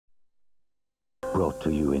Brought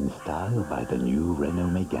to you in style by the new Renault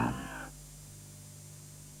Megane.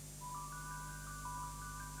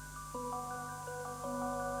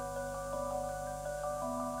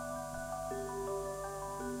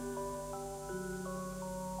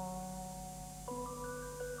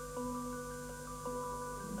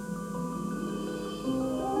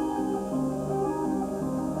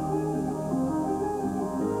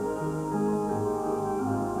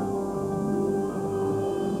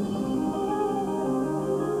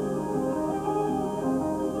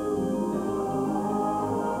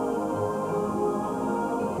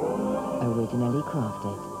 Originally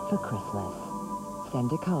crafted for Christmas.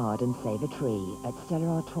 Send a card and save a tree at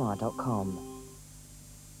stellaartois.com.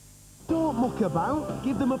 Don't muck about.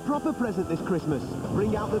 Give them a proper present this Christmas.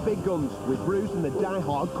 Bring out the big guns with Bruce and the Die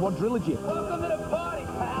Hard quadrilogy. Welcome to the party,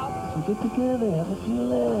 pal. So get together, have a few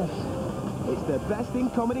laughs. It's the best in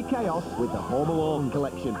comedy chaos with the Home Alone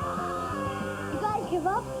collection. You guys give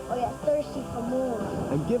up, or you're thirsty for more?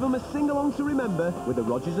 And give them a sing-along to remember with the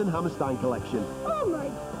Rodgers and Hammerstein collection. Oh my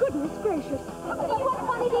goodness gracious. What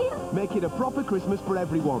fun it is. Make it a proper Christmas for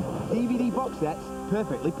everyone. DVD box sets,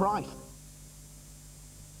 perfectly priced.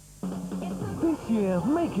 This year,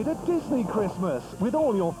 make it a Disney Christmas with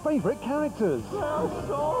all your favourite characters. So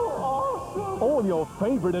awesome. All your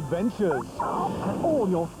favourite adventures. And all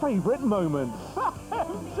your favourite moments.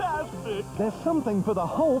 Fantastic. There's something for the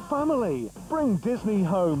whole family. Bring Disney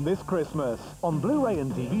home this Christmas on Blu-ray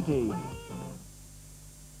and DVD.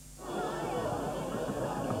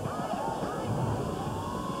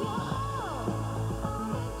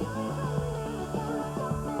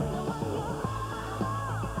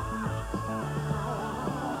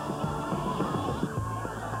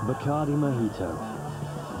 Bacardi Mojito,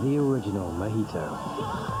 the original mojito.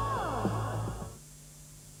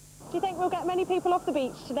 Do you think we'll get many people off the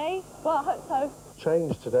beach today? Well, I hope so.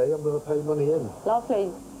 Change today, I'm going to pay money in.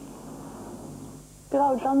 Lovely. Good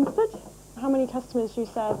old Dunsford. How many customers do you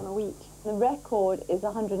serve in a week? The record is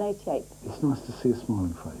 188. It's nice to see a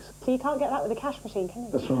smiling face. So you can't get that with a cash machine, can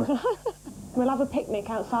you? That's right. We'll have a picnic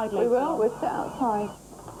outside later. We will, we'll sit outside.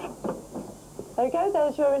 There you go,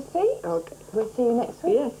 there's your receipt. Okay. We'll see you next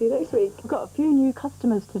week. Yeah, see you next week. We've got a few new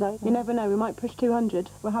customers today. You never know, we might push 200.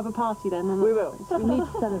 We'll have a party then. And we will. We need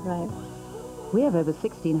to celebrate. We have over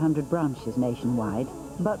 1,600 branches nationwide,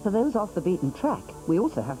 but for those off the beaten track, we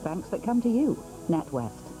also have banks that come to you.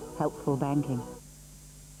 NatWest, helpful banking.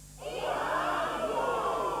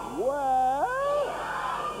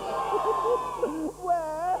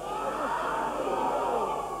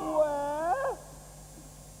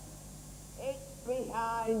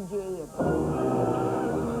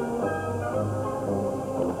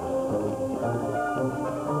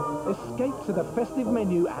 Escape to the festive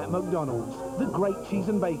menu at McDonald's. The great cheese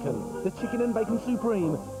and bacon, the chicken and bacon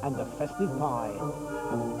supreme, and the festive pie.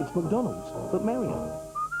 It's McDonald's, but merrier.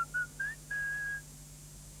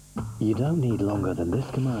 You don't need longer than this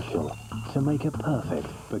commercial to make a perfect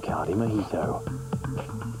Bacardi Mojito.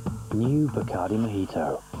 New Bacardi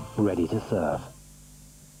Mojito, ready to serve.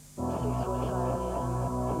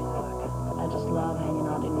 I just love hanging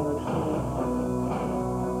out in New York City.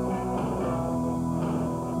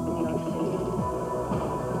 New York City.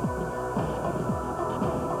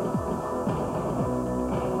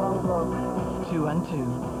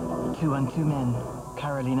 212. 212 men.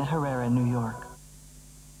 Carolina Herrera, New York.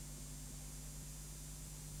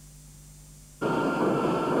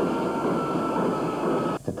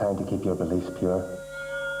 It's the time to keep your beliefs pure.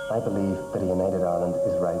 I believe that a united Ireland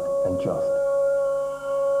is right and just.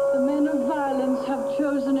 The men of violence have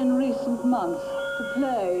chosen in recent months to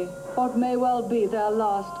play what may well be their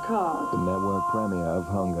last card. The network premiere of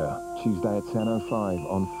Hunger, Tuesday at 10:05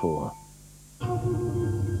 on 4.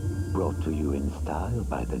 Brought to you in style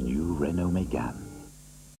by the new Renault Megane.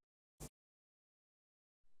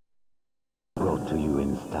 Brought to you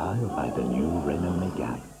in style by the new Renault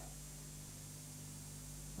Megane.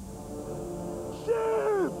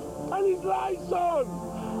 Shit! And his lights on!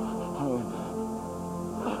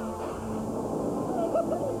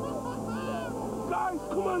 Guys,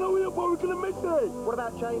 come on, hurry up or we're gonna miss it! What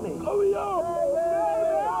about Jamie? Hurry up!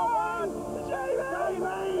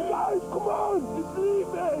 Jamie! Guys, come on! It's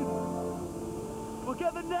leaving! We'll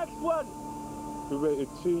get the next one! We waited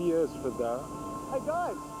 2 years for that. Hey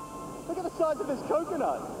guys, look at the size of this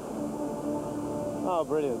coconut. Oh,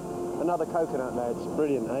 brilliant. Another coconut, lads.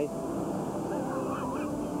 Brilliant, eh?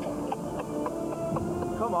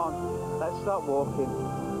 Come on, let's start walking.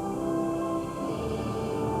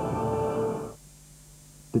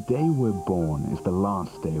 The day we're born is the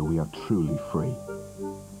last day we are truly free.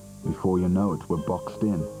 Before you know it, we're boxed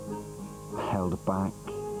in, held back,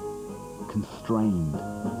 constrained.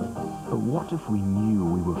 But what if we knew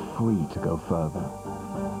we were free to go further?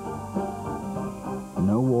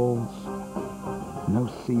 No walls, no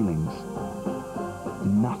ceilings,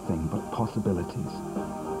 nothing but possibilities.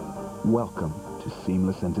 Welcome to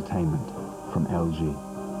seamless entertainment from LG.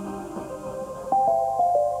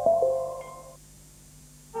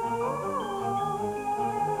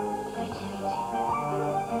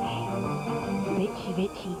 Richie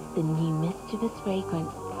Richie, the new mischievous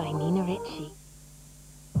fragrance by Nina Ricci.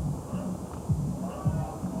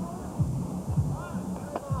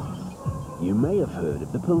 You may have heard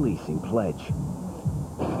of the policing pledge.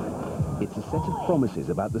 It's a set of promises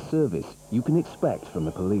about the service you can expect from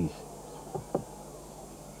the police.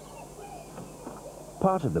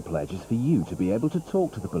 Part of the pledge is for you to be able to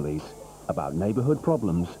talk to the police about neighbourhood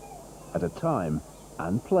problems at a time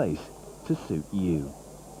and place to suit you.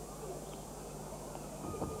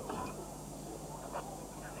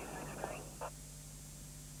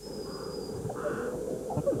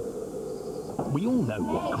 We all know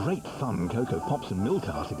what great fun Cocoa Pops and milk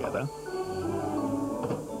are together.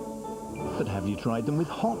 But have you tried them with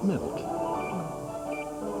hot milk?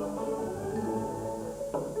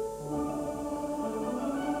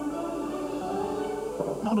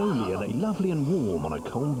 Not only are they lovely and warm on a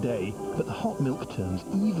cold day, but the hot milk turns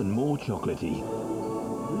even more chocolatey.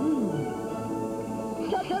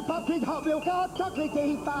 Cocoa Pops with hot milk are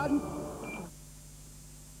chocolatey fun.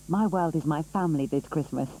 My world is my family this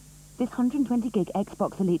Christmas. This 120 gig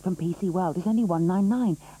Xbox Elite from PC World is only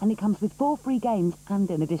 $199, and it comes with 4 free games and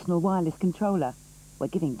an additional wireless controller. We're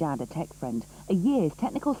giving Dad a tech friend a year's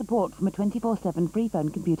technical support from a 24/7 free phone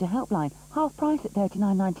computer helpline, half price at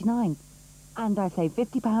 $39.99. And I save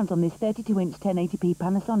 £50 on this 32-inch 1080p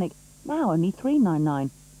Panasonic, now only $399.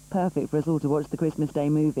 Perfect for us all to watch the Christmas Day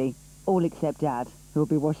movie. All except Dad, who'll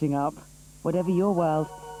be washing up. Whatever your world,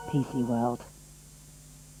 PC World.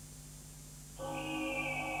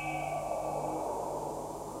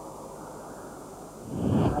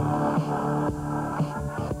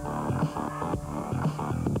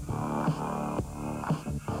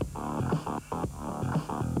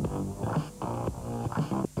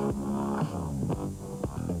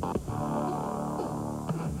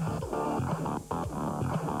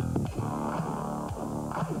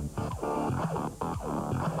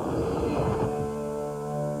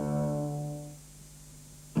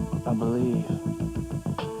 I believe,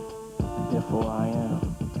 therefore I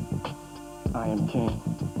am king.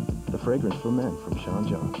 The Fragrance for Men from Sean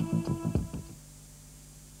John.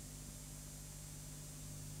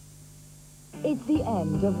 It's the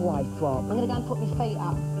end of Wife Swap. I'm going to go and put my feet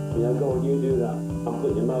up. Yeah, go on, you do that. I'm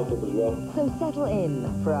putting your mouth up as well. So settle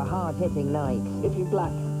in for a hard-hitting night. If you're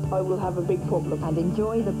black, I will have a big problem. And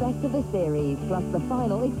enjoy the best of the series, plus the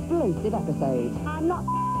final explosive episode. I'm not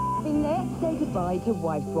in there. Say goodbye to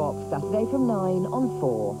Wife Swap, Saturday from 9 on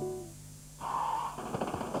 4.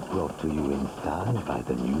 Brought to you in style by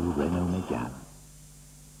the new Renault Megane.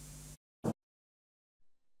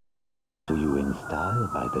 To you in style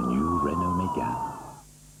by the new Renault Megane.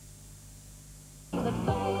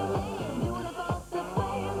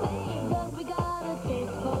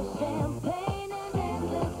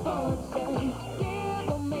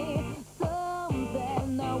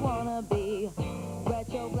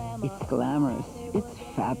 It's glamorous. It's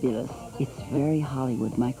fabulous. It's very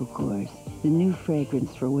Hollywood, Michael Kors. The new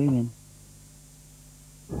fragrance for women.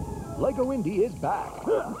 Lego Indy is back.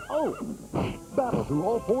 Oh! Battle through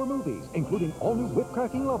all 4 movies, including all new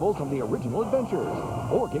whip-cracking levels from the original adventures.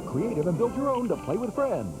 Or get creative and build your own to play with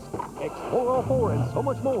friends. Explore all 4 and so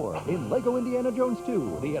much more in Lego Indiana Jones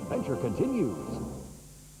 2. The adventure continues.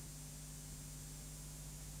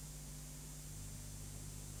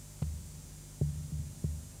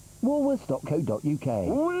 Woolworths.co.uk.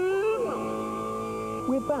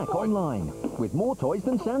 We're back online with more toys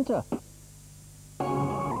than Santa.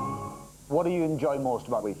 What do you enjoy most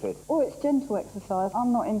about Wii Fit? Oh, it's gentle exercise.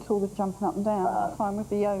 I'm not into all the jumping up and down. It's fine with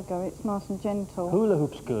the yoga. It's nice and gentle. Hula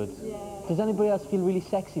hoop's good. Yeah. Does anybody else feel really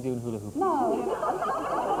sexy doing hula hoop? No.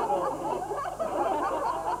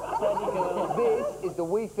 This is the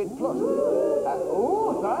Wii Fit Plus.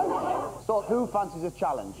 Oh, nice. So who fancies a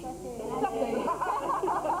challenge?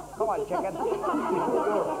 Come on, chicken.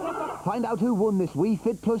 Find out who won this Wii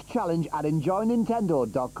Fit Plus challenge at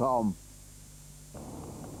enjoynintendo.com.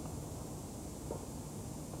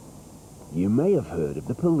 You may have heard of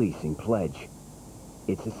the policing pledge.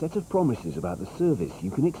 It's a set of promises about the service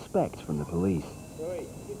you can expect from the police. Right,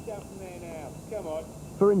 get down from there now. Come on.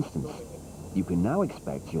 For instance, you can now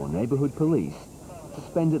expect your neighbourhood police to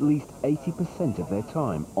spend at least 80% of their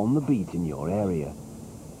time on the beat in your area.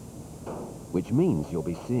 which means you'll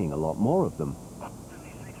be seeing a lot more of them.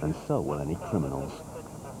 And so will any criminals.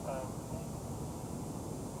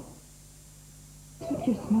 Keep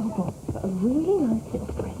your snowball for a really nice little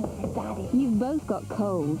present for Daddy. You've both got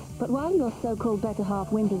colds, but while your so-called better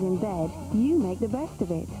half winters in bed, you make the best of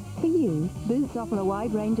it. For you, Boots offer a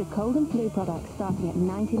wide range of cold and flu products starting at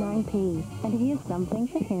 99p. And here's something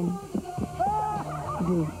for him.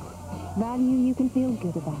 Boots. Value you can feel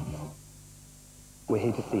good about. We're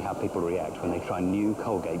here to see how people react when they try new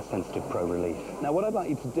Colgate Sensitive Pro Relief. Now, what I'd like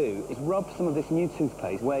you to do is rub some of this new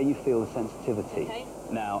toothpaste where you feel the sensitivity. Okay.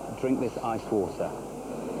 Now, drink this ice water.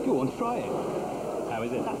 Go on, try it. How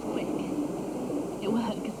is it? That's quick. It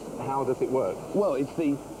works. How does it work? Well, it's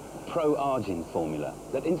the Pro-Argin formula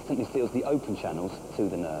that instantly seals the open channels to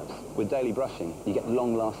the nerves. With daily brushing, you get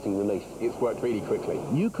long-lasting relief. It's worked really quickly.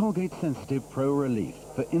 New Colgate Sensitive Pro Relief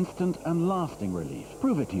for instant and lasting relief.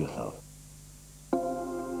 Prove it to yourself.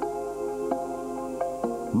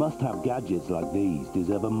 Must-have gadgets like these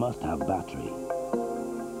deserve a must-have battery.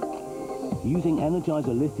 Using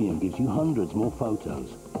Energizer Lithium gives you hundreds more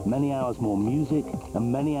photos, many hours more music, and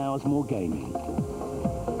many hours more gaming.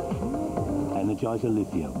 Energizer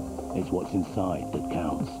Lithium. It's what's inside that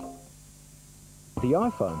counts. The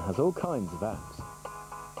iPhone has all kinds of apps.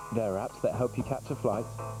 There are apps that help you catch a flight.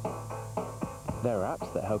 There are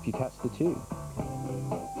apps that help you catch the tube.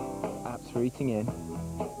 Apps for eating in.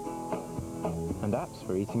 And apps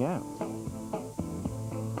for eating out.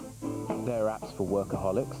 There are apps for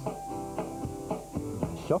workaholics,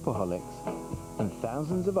 shopaholics, and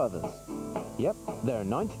thousands of others. Yep, there are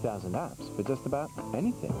 90,000 apps for just about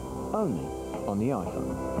anything, only on the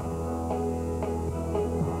iPhone.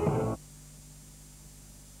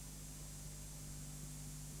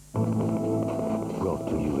 Brought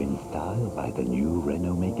to you in style by the new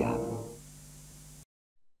Renault Megane.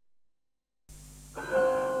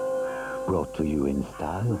 Brought to you in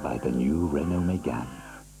style by the new Renault Megane.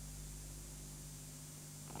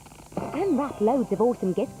 And wrap loads of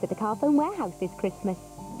awesome gifts at the Carphone Warehouse this Christmas.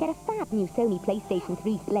 Get a fab new Sony PlayStation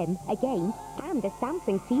 3 Slim, a game, and a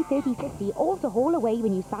Samsung C3050 all to haul away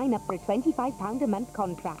when you sign up for a £25 a month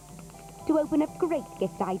contract. To open up great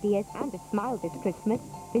gift ideas and a smile this Christmas,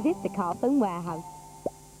 visit the Carphone Warehouse.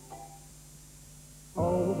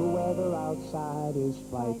 Oh, the weather outside is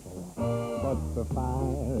frightful, but the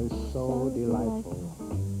fire is so delightful.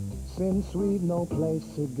 Since we've no place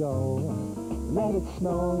to go, let it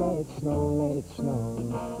snow, let it snow, let it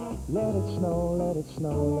snow. Let it snow, let it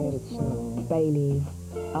snow, let it snow. Baileys.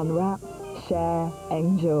 Unwrap, share,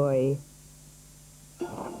 enjoy.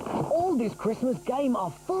 All this Christmas game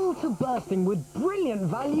are full to bursting with brilliant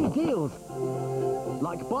value deals.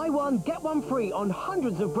 Like buy one, get one free on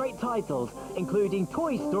hundreds of great titles, including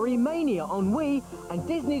Toy Story Mania on Wii and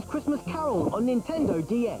Disney's Christmas Carol on Nintendo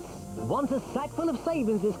DS. Want a sack full of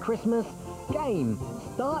savings this Christmas? Game.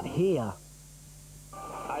 Start here.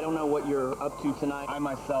 I don't know what you're up to tonight. I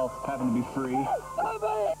myself happen to be free.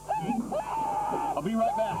 I'll be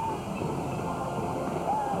right back.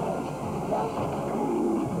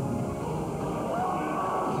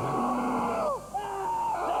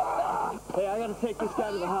 Hey, I gotta take this guy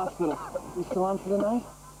to the hospital. You still on for the night?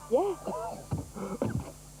 Yeah.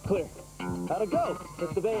 Clear. How'd it go?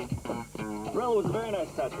 Took the bait. Rella was a very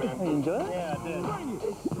nice touch, man. You enjoy it? Yeah, I did.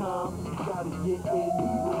 It's time, gotta get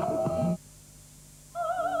in.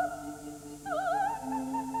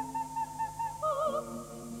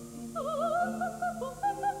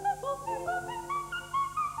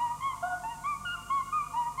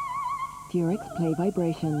 Durex Play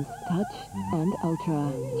Vibrations, Touch and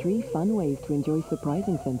Ultra. 3 fun ways to enjoy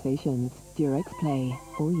surprising sensations. Durex Play,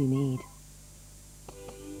 all you need.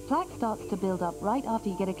 Plaque starts to build up right after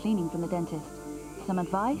you get a cleaning from the dentist. Some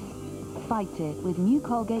advice? Fight it with new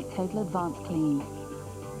Colgate Total Advanced Clean.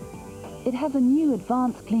 It has a new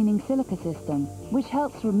advanced cleaning silica system, which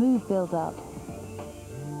helps remove build-up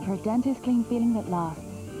for a dentist clean feeling that lasts.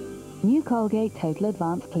 New Colgate Total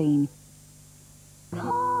Advanced Clean.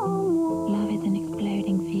 Love is an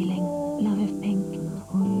exploding feeling. Love of pink.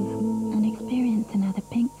 And experience another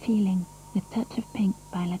pink feeling with Touch of Pink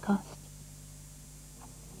by Lacoste.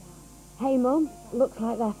 Hey, Mum. Looks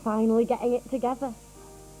like they're finally getting it together.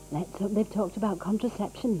 Let's hope they've talked about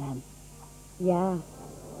contraception then. Yeah.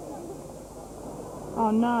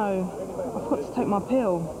 Oh no, I've got to take my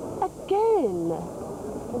pill. Again?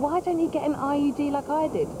 Why don't you get an IUD like I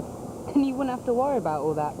did? Then you wouldn't have to worry about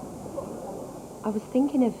all that. I was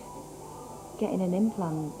thinking of getting an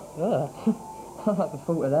implant. Ugh. I like the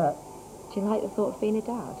thought of that. Do you like the thought of being a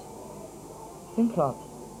dad? Implant.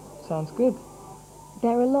 Sounds good.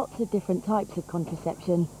 There are lots of different types of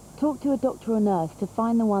contraception. Talk to a doctor or nurse to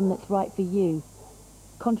find the one that's right for you.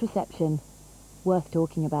 Contraception, worth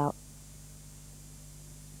talking about.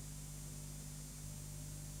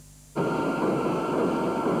 Are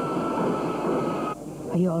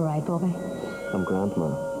you all right, Bobby? I'm grand,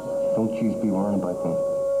 man. Don't you be worrying about me.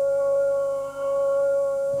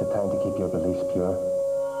 It's a time to keep your beliefs pure.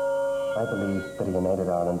 I believe that a united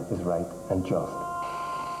Ireland is right and just.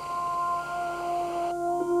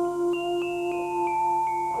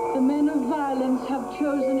 The men of violence have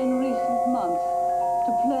chosen in recent months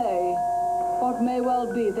to play what may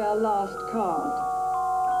well be their last card.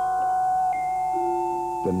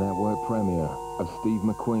 The network premiere of Steve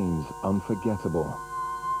McQueen's unforgettable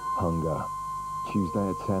Hunger, Tuesday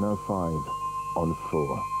at 10:05 on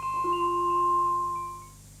 4.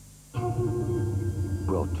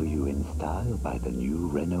 Brought to you in style by the new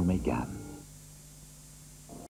Renault Megane.